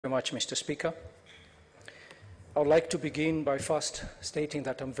Very much, Mr. Speaker. I would like to begin by first stating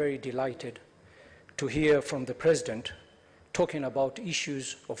that I'm very delighted to hear from the President talking about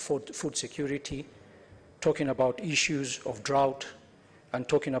issues of food security, talking about issues of drought, and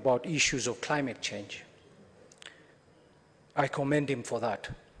talking about issues of climate change. I commend him for that.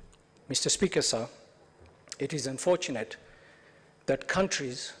 Mr. Speaker, sir, it is unfortunate that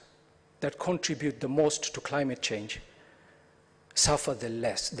countries that contribute the most to climate change suffer the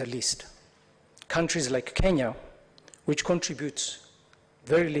least. Countries like Kenya, which contributes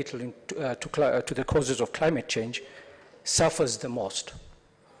very little to the causes of climate change, suffers the most.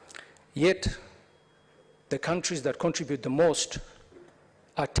 Yet, the countries that contribute the most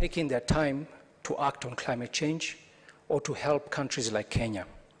are taking their time to act on climate change or to help countries like Kenya.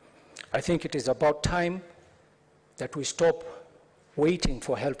 I think it is about time that we stop waiting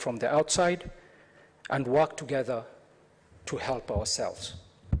for help from the outside and work together to help ourselves.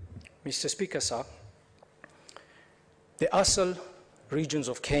 Mr. Speaker, sir, the ASAL regions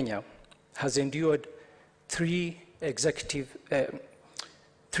of Kenya has endured three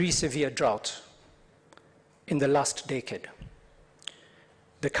severe droughts in the last decade.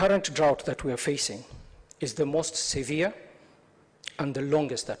 The current drought that we are facing is the most severe and the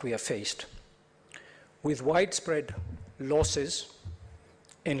longest that we have faced, with widespread losses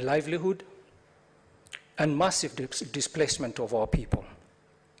in livelihood and massive displacement of our people.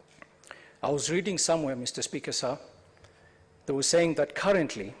 I was reading somewhere, Mr. Speaker, sir, they were saying that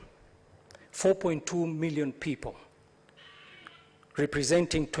currently 4.2 million people,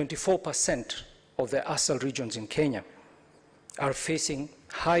 representing 24% of the ASAL regions in Kenya, are facing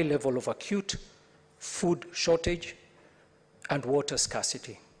high level of acute food shortage and water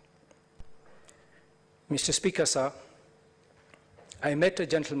scarcity. Mr. Speaker, sir, I met a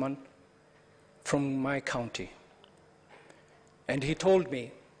gentleman from my county, and he told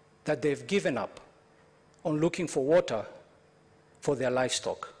me that they've given up on looking for water for their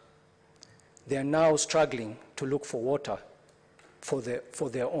livestock. They are now struggling to look for water for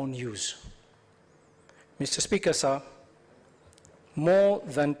their own use. Mr. Speaker, sir, more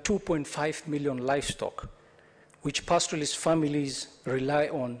than 2.5 million livestock, which pastoralist families rely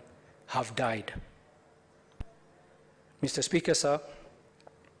on, have died. Mr. Speaker, sir,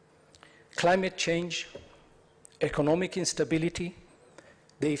 climate change, economic instability,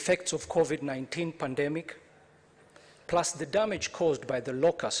 the effects of COVID-19 pandemic, plus the damage caused by the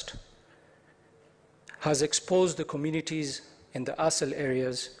locust has exposed the communities in the ASAL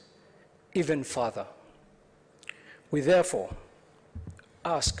areas even further. We therefore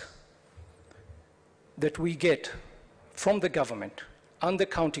ask that we get from the government and the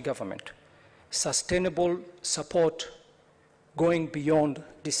county government sustainable support going beyond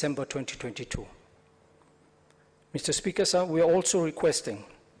December 2022. Mr. Speaker, sir, we are also requesting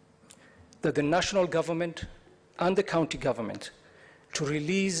that the national government and the county government to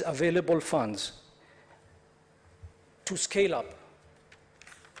release available funds to scale up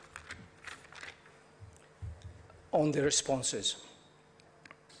on the responses.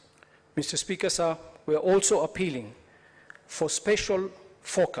 Mr. Speaker, sir, we are also appealing for special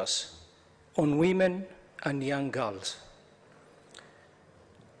focus on women and young girls.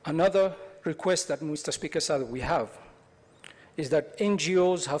 Another request that, Mr. Speaker, sir, that we have is that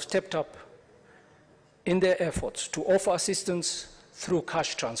NGOs have stepped up in their efforts to offer assistance through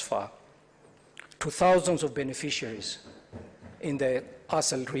cash transfer to thousands of beneficiaries in the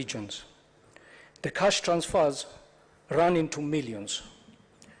ASAL regions. The cash transfers run into millions.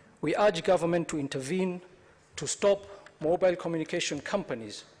 We urge government to intervene to stop mobile communication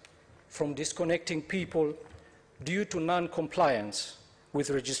companies from disconnecting people due to non-compliance with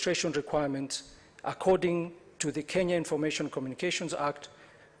registration requirements according to the Kenya Information Communications Act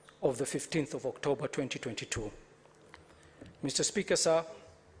of the 15th of October 2022. Mr. Speaker, sir,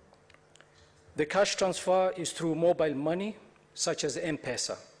 the cash transfer is through mobile money such as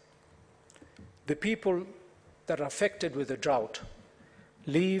M-Pesa. The people that are affected with the drought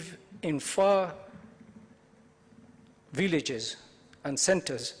live in far villages and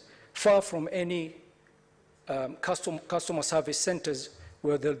centers far from any customer service centers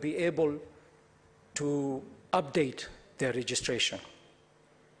where they'll be able to update their registration.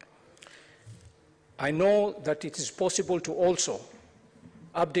 I know that it is possible to also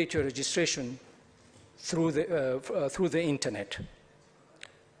update your registration through the internet,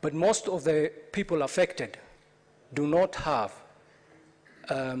 but most of the people affected do not have,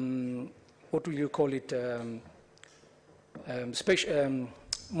 what will you call it,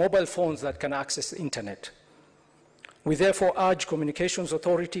 mobile phones that can access the internet. We therefore urge Communications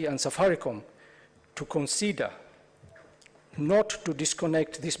Authority and Safaricom to consider not to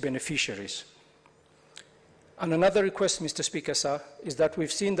disconnect these beneficiaries. And another request, Mr. Speaker, sir, is that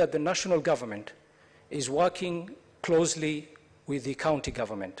we've seen that the national government is working closely with the county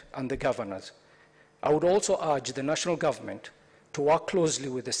government and the governors. I would also urge the national government to work closely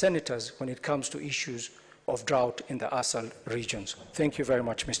with the senators when it comes to issues of drought in the ASAL regions. Thank you very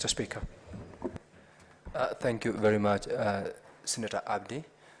much, Mr. Speaker. Thank you very much, Senator Abdi.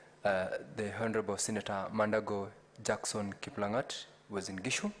 The Honorable Senator Mandago Jackson Kiplangat was in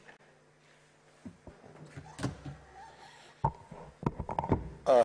Gishu.